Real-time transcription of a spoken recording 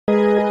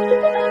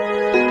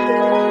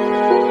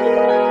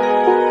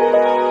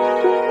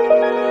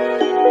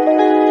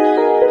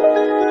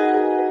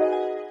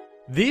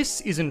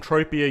This is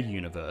Entropia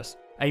Universe,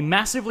 a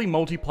massively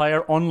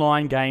multiplayer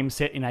online game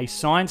set in a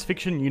science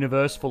fiction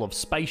universe full of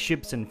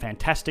spaceships and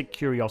fantastic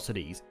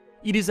curiosities.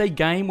 It is a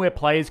game where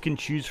players can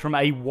choose from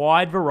a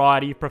wide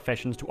variety of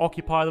professions to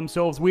occupy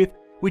themselves with,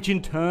 which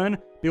in turn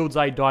builds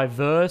a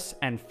diverse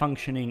and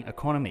functioning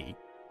economy.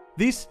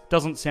 This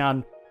doesn't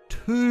sound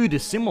too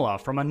dissimilar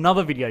from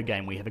another video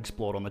game we have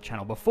explored on the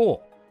channel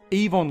before,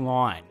 EVE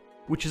Online,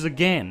 which is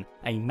again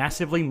a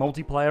massively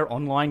multiplayer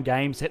online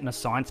game set in a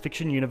science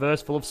fiction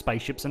universe full of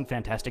spaceships and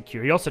fantastic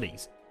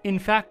curiosities. In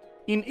fact,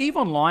 in EVE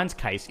Online's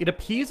case, it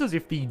appears as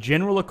if the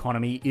general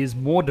economy is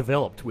more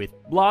developed, with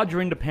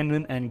larger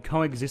independent and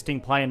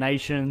coexisting player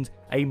nations,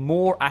 a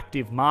more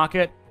active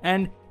market,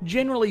 and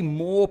generally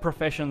more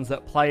professions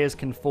that players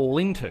can fall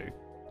into.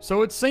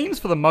 So it seems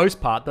for the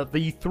most part that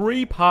the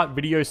 3-part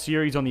video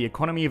series on the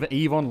economy of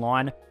EVE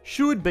Online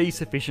should be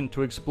sufficient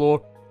to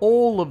explore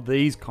all of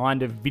these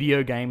kind of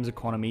video games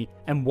economy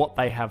and what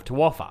they have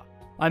to offer.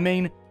 I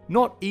mean,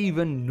 not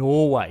even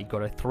Norway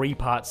got a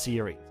 3-part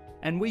series,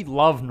 and we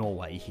love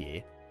Norway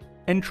here.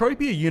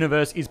 Entropia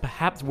Universe is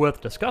perhaps worth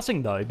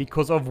discussing though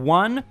because of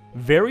one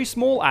very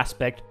small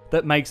aspect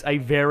that makes a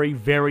very,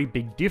 very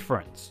big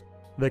difference.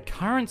 The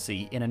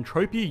currency in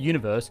Entropia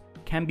Universe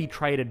can be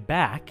traded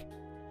back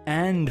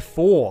and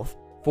forth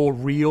for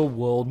real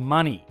world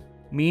money,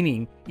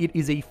 meaning it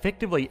is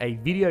effectively a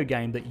video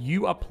game that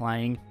you are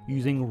playing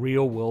using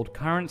real world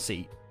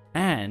currency.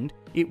 And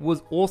it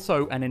was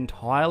also an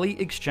entirely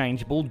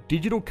exchangeable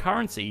digital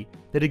currency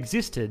that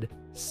existed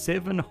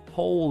 7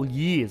 whole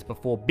years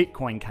before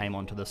Bitcoin came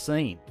onto the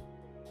scene.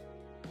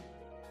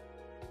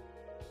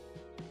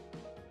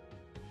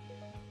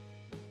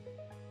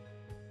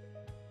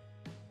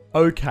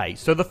 Okay,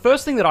 so the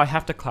first thing that I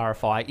have to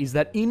clarify is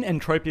that in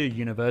Entropia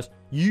Universe,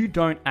 you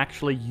don't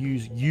actually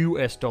use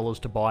US dollars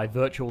to buy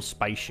virtual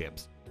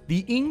spaceships.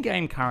 The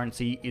in-game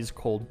currency is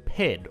called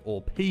PED,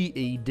 or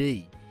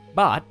PED,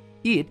 but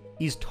it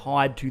is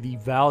tied to the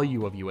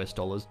value of US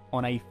dollars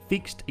on a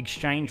fixed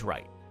exchange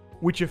rate,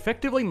 which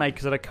effectively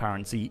makes it a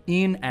currency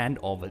in and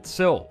of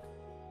itself.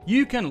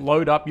 You can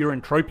load up your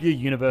Entropia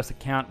Universe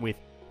account with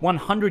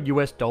 100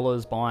 US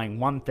dollars buying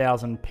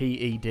 1000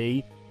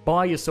 PED,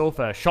 buy yourself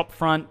a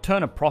shopfront,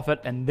 turn a profit,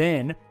 and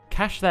then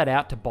cash that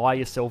out to buy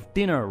yourself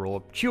dinner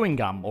or chewing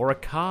gum or a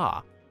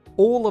car.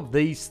 All of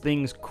these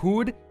things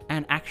could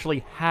and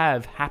actually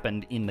have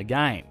happened in the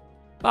game.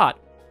 But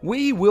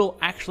we will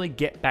actually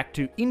get back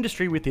to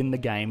industry within the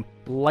game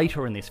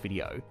later in this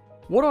video.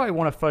 What I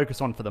want to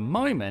focus on for the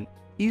moment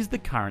is the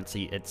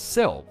currency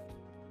itself.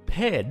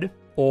 PED,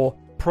 or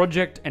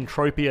Project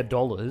Entropia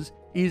Dollars,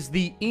 is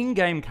the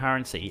in-game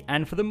currency,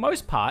 and for the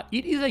most part,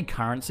 it is a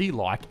currency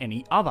like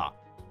any other.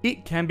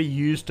 It can be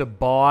used to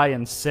buy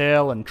and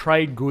sell and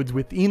trade goods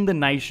within the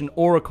nation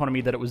or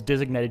economy that it was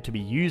designated to be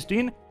used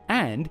in,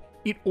 and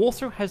it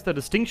also has the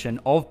distinction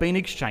of being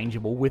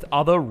exchangeable with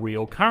other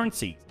real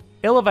currencies,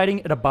 elevating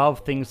it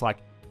above things like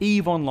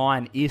EVE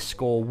Online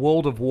ISK or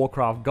World of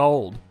Warcraft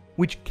Gold,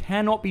 which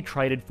cannot be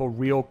traded for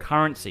real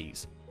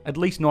currencies, at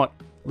least not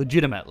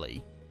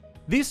legitimately.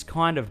 This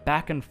kind of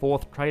back and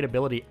forth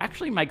tradability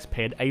actually makes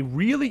PED a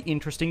really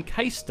interesting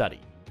case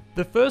study.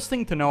 The first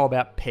thing to know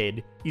about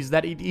PED is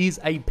that it is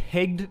a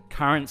pegged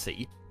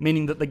currency,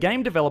 meaning that the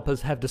game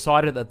developers have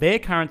decided that their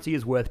currency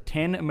is worth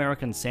 10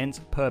 American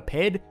cents per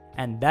PED,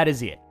 and that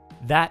is it.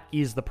 That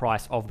is the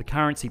price of the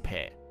currency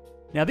pair.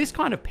 Now, this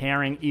kind of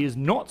pairing is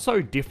not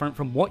so different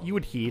from what you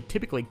would hear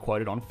typically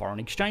quoted on foreign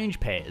exchange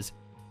pairs.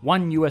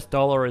 $1 US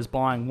is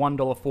buying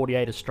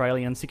 $1.48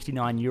 Australian,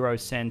 69 euro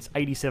cents,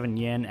 87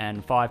 yen,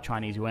 and 5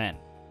 Chinese yuan.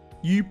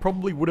 You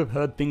probably would have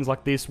heard things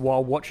like this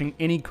while watching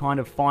any kind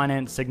of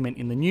finance segment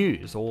in the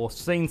news, or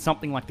seen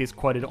something like this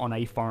quoted on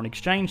a foreign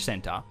exchange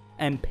centre,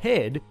 and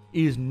PED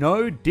is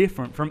no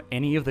different from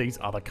any of these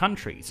other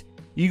countries.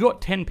 You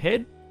got 10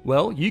 PED?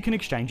 Well, you can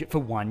exchange it for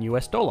 $1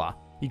 US.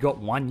 You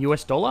got $1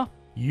 US?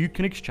 You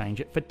can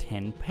exchange it for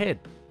 10 PED.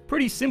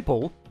 Pretty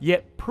simple,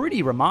 yet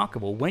pretty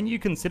remarkable when you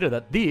consider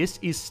that this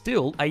is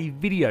still a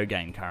video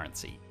game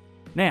currency.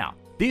 Now,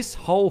 this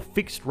whole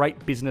fixed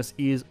rate business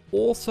is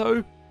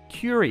also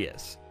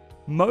curious.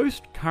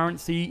 Most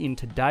currency in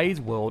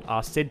today's world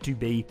are said to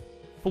be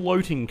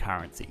floating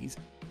currencies,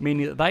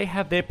 meaning that they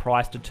have their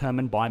price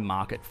determined by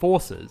market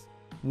forces.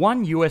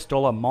 $1 US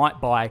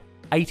might buy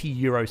 80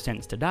 euro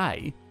cents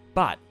today,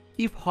 but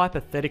if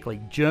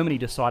hypothetically Germany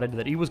decided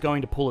that it was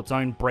going to pull its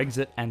own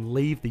Brexit and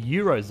leave the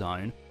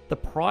Eurozone, the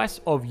price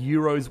of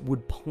euros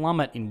would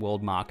plummet in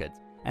world markets,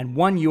 and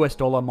 $1 US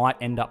might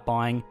end up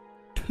buying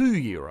 2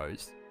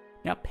 euros.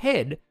 Now,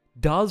 PED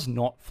does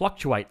not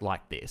fluctuate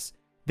like this.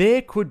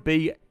 There could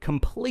be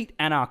complete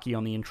anarchy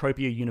on the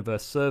Entropia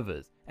Universe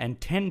servers, and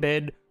 10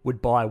 PED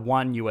would buy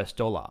 $1 US.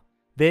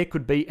 There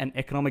could be an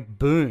economic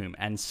boom,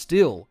 and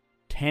still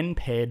 10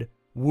 PED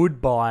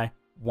would buy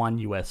 $1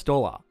 US.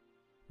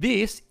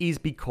 This is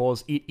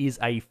because it is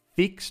a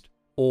fixed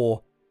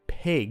or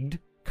pegged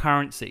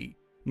currency,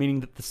 meaning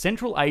that the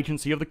central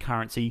agency of the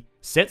currency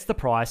sets the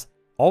price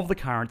of the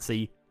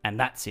currency, and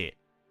that's it.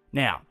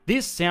 Now,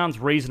 this sounds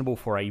reasonable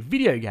for a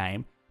video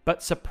game,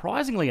 But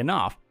surprisingly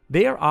enough,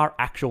 there are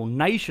actual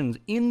nations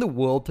in the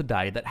world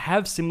today that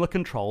have similar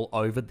control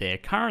over their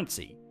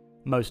currency.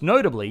 Most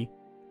notably,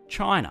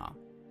 China.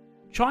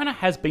 China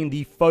has been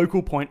the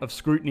focal point of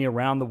scrutiny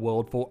around the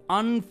world for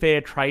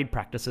unfair trade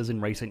practices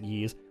in recent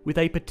years, with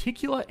a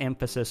particular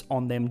emphasis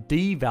on them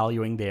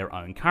devaluing their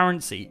own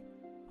currency.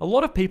 A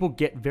lot of people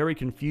get very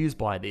confused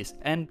by this,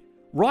 and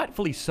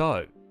rightfully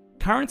so.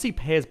 Currency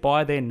pairs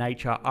by their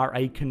nature are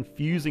a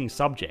confusing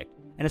subject,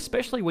 and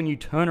especially when you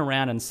turn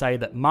around and say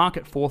that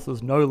market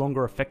forces no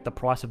longer affect the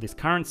price of this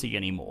currency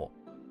anymore.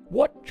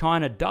 What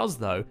China does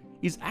though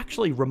is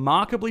actually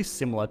remarkably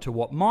similar to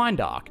what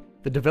MindArc,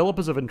 the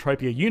developers of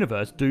Entropia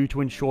Universe, do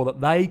to ensure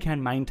that they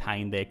can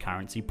maintain their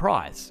currency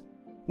price.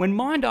 When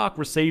MindArc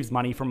receives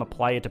money from a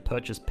player to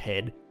purchase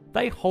PED,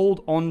 they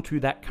hold on to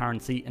that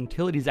currency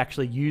until it is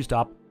actually used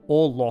up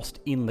or lost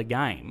in the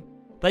game.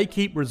 They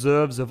keep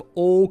reserves of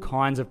all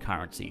kinds of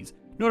currencies,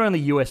 not only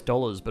US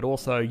dollars, but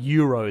also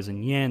euros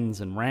and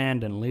yens and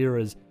rand and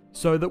liras,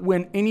 so that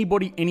when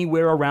anybody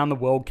anywhere around the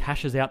world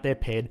cashes out their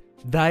PED,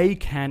 they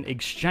can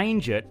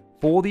exchange it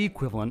for the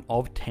equivalent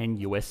of 10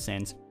 US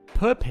cents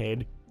per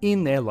PED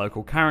in their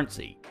local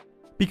currency.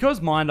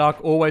 Because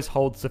MindArc always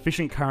holds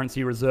sufficient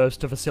currency reserves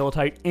to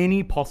facilitate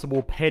any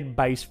possible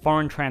PED-based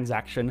foreign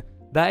transaction,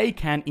 they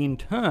can in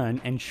turn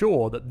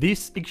ensure that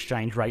this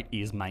exchange rate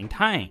is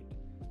maintained.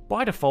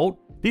 By default,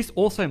 this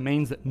also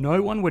means that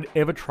no one would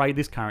ever trade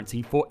this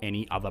currency for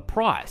any other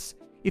price.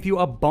 If you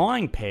are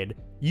buying PED,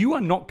 you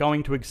are not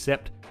going to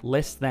accept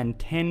less than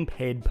 10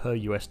 PED per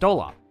US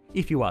dollar.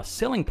 If you are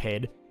selling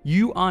PED,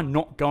 you are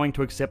not going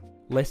to accept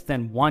less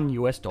than $1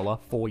 US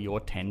for your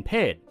 10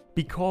 PED.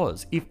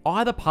 Because if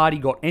either party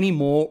got any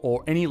more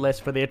or any less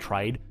for their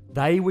trade,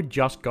 they would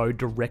just go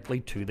directly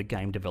to the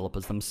game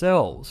developers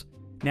themselves.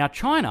 Now,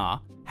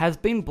 China has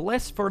been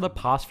blessed for the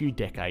past few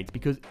decades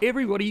because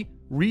everybody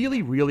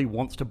really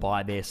wants to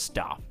buy their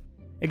stuff.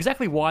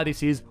 Exactly why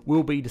this is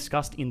will be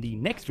discussed in the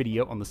next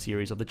video on the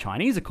series of the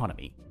Chinese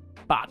economy.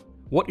 But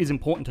what is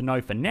important to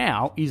know for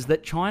now is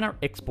that China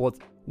exports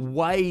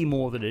way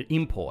more than it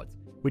imports,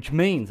 which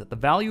means that the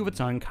value of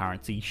its own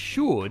currency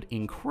should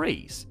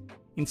increase.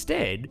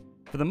 Instead,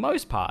 for the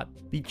most part,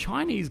 the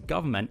Chinese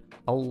government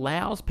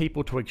allows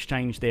people to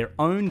exchange their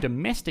own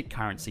domestic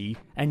currency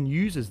and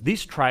uses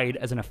this trade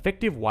as an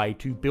effective way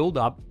to build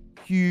up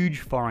huge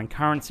foreign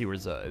currency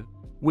reserve,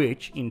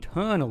 which in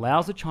turn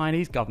allows the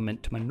Chinese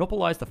government to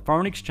monopolize the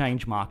foreign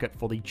exchange market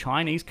for the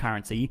Chinese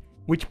currency,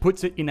 which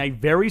puts it in a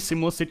very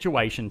similar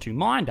situation to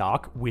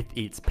MindArc with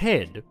its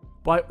PED.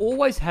 By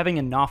always having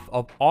enough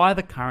of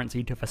either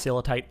currency to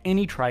facilitate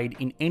any trade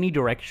in any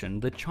direction,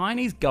 the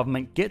Chinese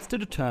government gets to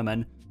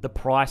determine the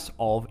price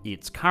of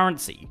its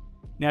currency.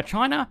 Now,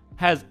 China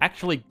has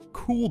actually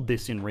cooled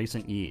this in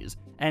recent years,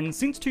 and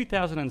since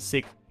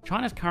 2006,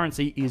 China's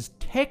currency is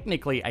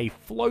technically a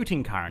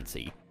floating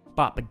currency,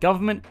 but the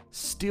government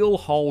still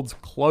holds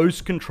close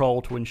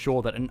control to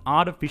ensure that an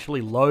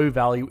artificially low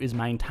value is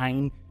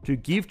maintained to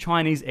give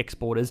Chinese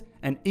exporters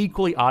an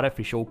equally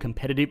artificial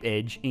competitive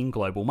edge in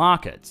global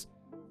markets.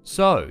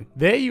 So,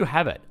 there you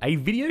have it. A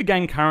video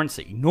game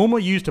currency,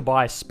 normally used to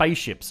buy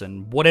spaceships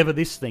and whatever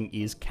this thing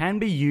is, can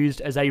be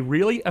used as a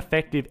really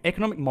effective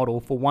economic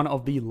model for one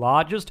of the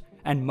largest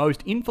and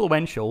most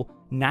influential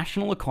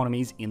national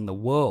economies in the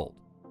world.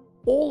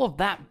 All of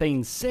that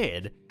being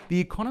said, the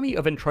economy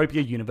of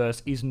Entropia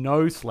Universe is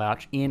no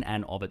slouch in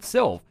and of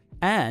itself,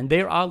 and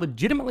there are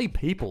legitimately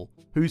people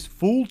whose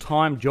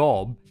full-time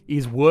job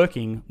is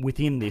working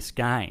within this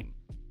game.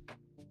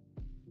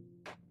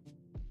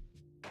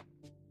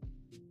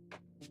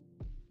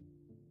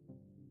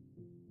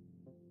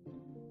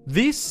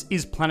 This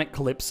is Planet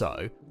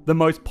Calypso, the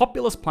most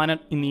populous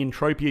planet in the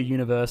Entropia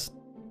universe.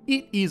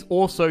 It is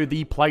also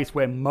the place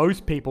where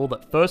most people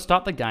that first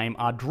start the game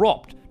are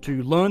dropped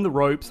to learn the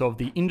ropes of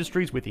the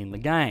industries within the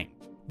game.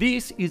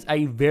 This is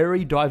a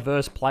very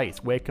diverse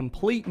place where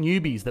complete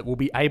newbies that will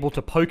be able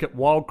to poke at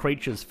wild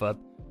creatures for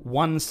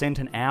 1 cent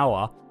an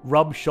hour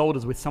rub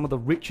shoulders with some of the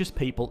richest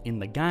people in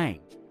the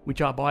game,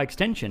 which are by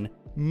extension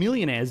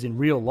millionaires in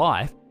real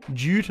life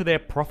due to their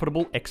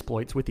profitable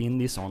exploits within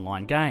this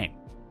online game.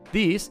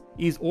 This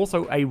is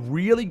also a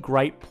really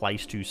great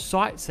place to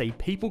sightsee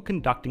people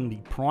conducting the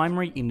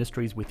primary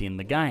industries within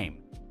the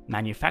game: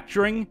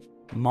 manufacturing,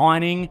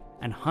 mining,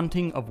 and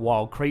hunting of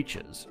wild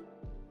creatures.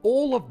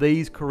 All of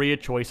these career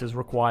choices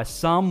require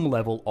some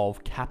level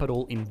of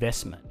capital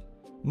investment.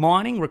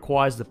 Mining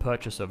requires the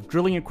purchase of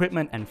drilling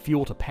equipment and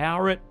fuel to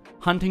power it.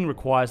 Hunting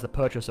requires the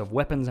purchase of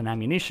weapons and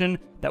ammunition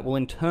that will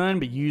in turn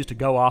be used to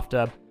go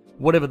after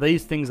whatever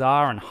these things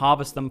are and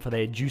harvest them for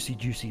their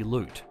juicy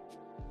loot.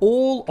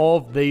 All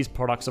of these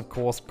products, of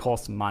course,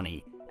 cost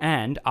money,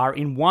 and are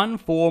in one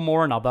form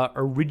or another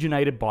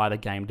originated by the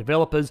game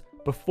developers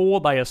before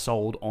they are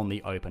sold on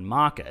the open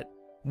market.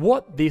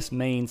 What this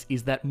means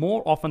is that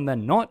more often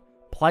than not,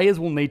 players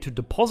will need to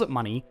deposit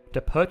money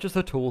to purchase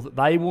the tools that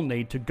they will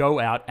need to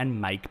go out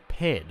and make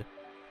PED.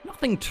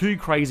 Nothing too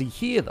crazy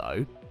here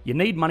though, you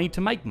need money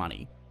to make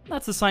money.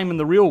 That's the same in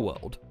the real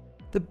world.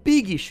 The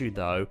big issue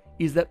though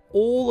is that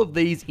all of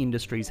these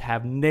industries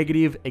have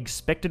negative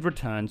expected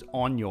returns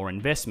on your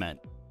investment.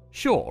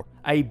 Sure,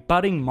 a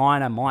budding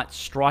miner might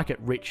strike it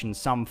rich in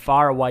some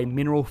faraway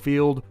mineral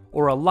field,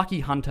 or a lucky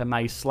hunter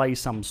may slay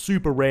some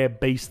super rare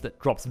beast that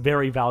drops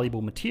very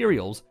valuable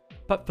materials,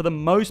 but for the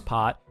most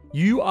part,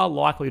 you are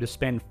likely to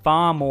spend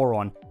far more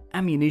on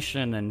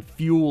ammunition and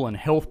fuel and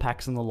health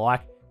packs and the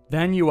like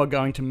than you are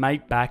going to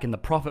make back in the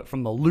profit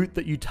from the loot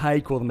that you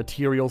take or the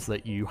materials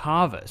that you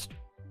harvest.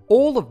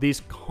 All of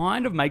this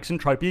kind of makes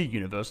Entropia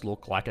Universe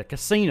look like a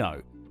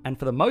casino, and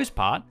for the most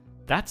part,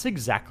 that's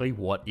exactly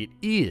what it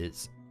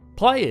is.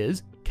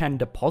 Players can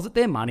deposit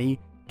their money,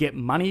 get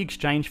money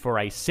exchanged for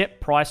a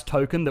set price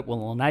token that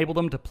will enable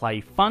them to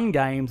play fun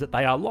games that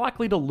they are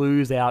likely to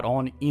lose out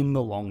on in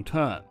the long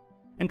term.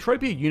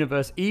 Entropia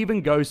Universe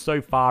even goes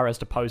so far as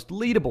to post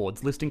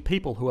leaderboards listing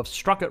people who have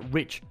struck it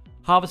rich,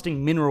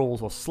 harvesting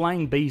minerals or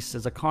slaying beasts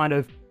as a kind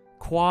of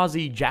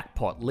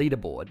quasi-jackpot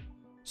leaderboard.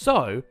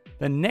 So,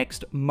 the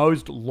next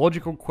most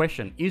logical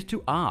question is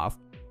to ask,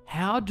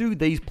 how do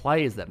these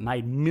players that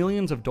made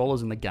millions of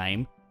dollars in the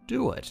game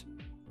do it?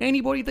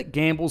 Anybody that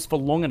gambles for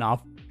long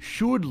enough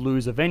should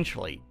lose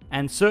eventually,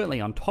 and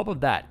certainly on top of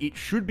that, it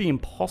should be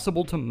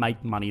impossible to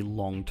make money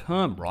long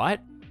term, right?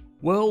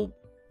 Well,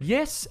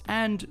 yes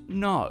and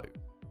no.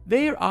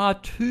 There are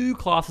two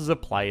classes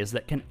of players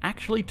that can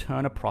actually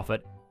turn a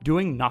profit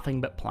doing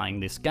nothing but playing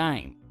this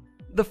game.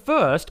 The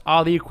first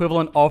are the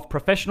equivalent of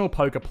professional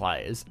poker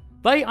players.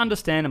 They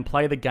understand and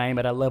play the game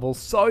at a level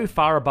so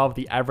far above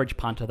the average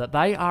punter that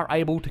they are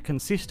able to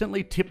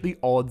consistently tip the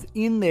odds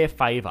in their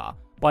favour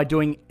by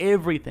doing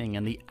everything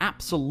in the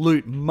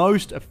absolute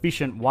most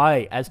efficient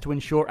way as to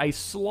ensure a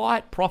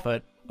slight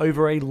profit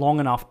over a long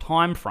enough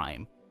time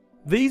frame.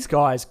 These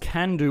guys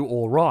can do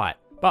alright,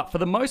 but for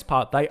the most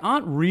part they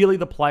aren't really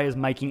the players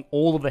making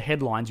all of the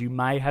headlines you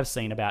may have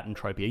seen about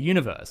Entropia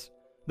Universe.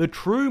 The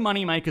true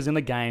moneymakers in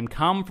the game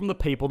come from the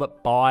people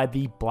that buy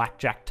the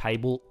blackjack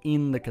table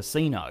in the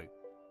casino.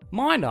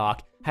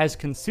 MindArk has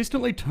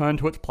consistently turned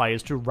to its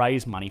players to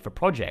raise money for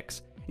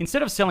projects.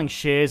 Instead of selling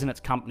shares in its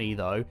company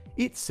though,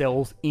 it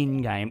sells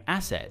in-game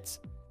assets.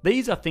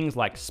 These are things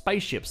like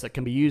spaceships that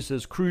can be used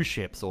as cruise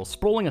ships, or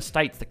sprawling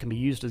estates that can be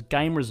used as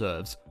game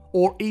reserves,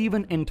 or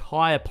even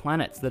entire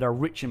planets that are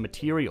rich in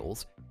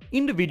materials.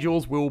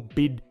 Individuals will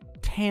bid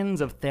tens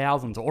of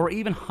thousands or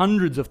even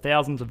hundreds of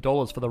thousands of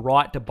dollars for the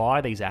right to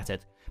buy these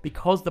assets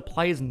because the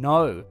players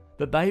know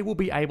that they will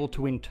be able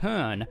to in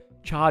turn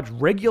charge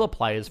regular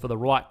players for the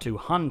right to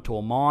hunt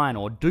or mine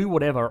or do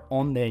whatever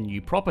on their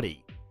new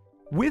property.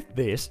 With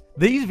this,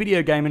 these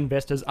video game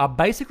investors are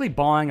basically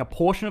buying a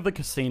portion of the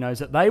casinos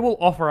that they will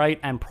operate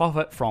and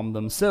profit from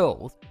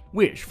themselves,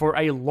 which for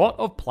a lot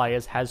of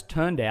players has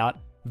turned out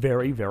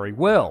very, very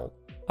well.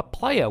 A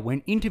player,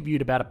 when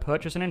interviewed about a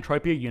purchase in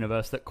Entropia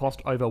Universe that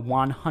cost over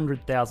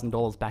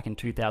 $100,000 back in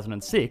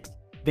 2006,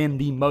 then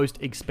the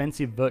most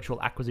expensive virtual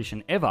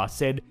acquisition ever,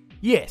 said,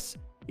 "Yes,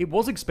 it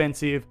was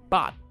expensive,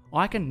 but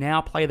I can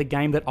now play the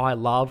game that I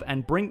love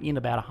and bring in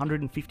about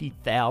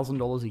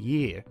 $150,000 a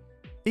year.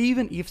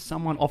 Even if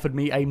someone offered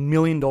me $1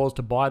 million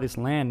to buy this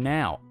land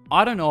now,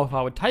 I don't know if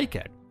I would take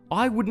it.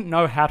 I wouldn't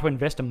know how to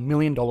invest $1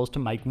 million to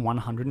make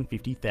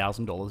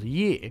 $150,000 a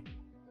year."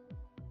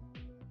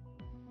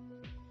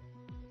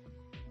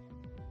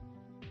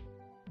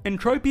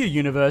 Entropia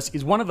Universe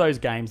is one of those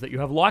games that you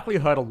have likely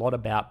heard a lot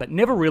about but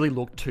never really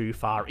looked too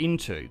far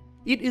into.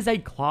 It is a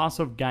class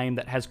of game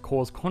that has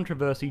caused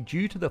controversy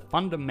due to the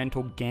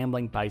fundamental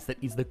gambling base that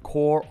is the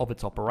core of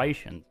its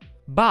operations.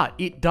 But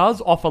it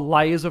does offer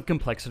layers of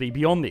complexity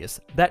beyond this,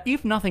 that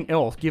if nothing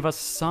else give us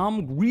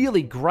some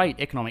really great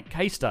economic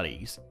case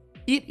studies.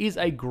 It is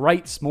a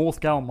great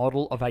small-scale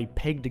model of a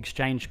pegged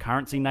exchange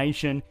currency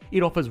nation,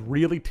 it offers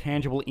really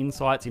tangible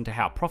insights into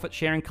how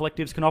profit-sharing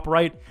collectives can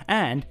operate,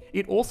 and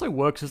it also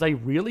works as a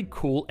really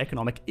cool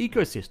economic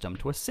ecosystem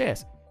to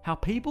assess how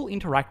people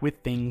interact with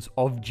things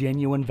of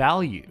genuine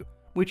value,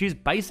 which is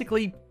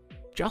basically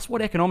just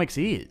what economics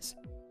is.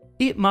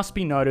 It must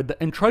be noted that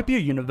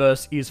Entropia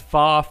Universe is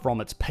far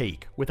from its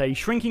peak, with a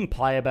shrinking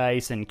player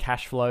base and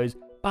cash flows,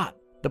 but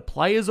the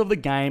players of the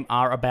game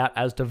are about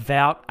as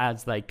devout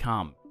as they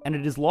come, and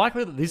it is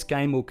likely that this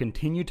game will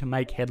continue to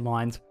make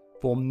headlines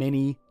for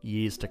many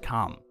years to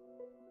come.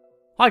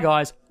 Hi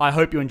guys, I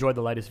hope you enjoyed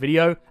the latest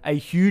video. A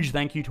huge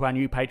thank you to our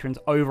new patrons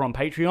over on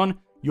Patreon.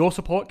 Your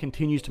support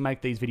continues to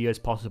make these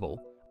videos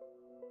possible.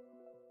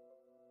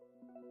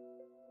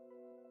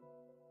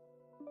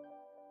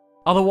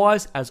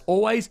 Otherwise, as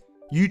always,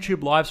 YouTube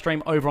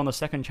livestream over on the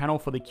second channel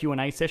for the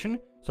Q&A session,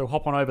 so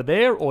hop on over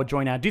there or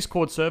join our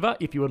Discord server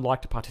if you would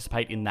like to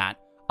participate in that.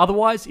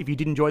 Otherwise, if you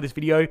did enjoy this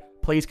video,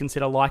 please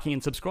consider liking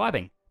and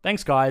subscribing.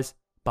 Thanks guys,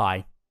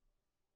 bye.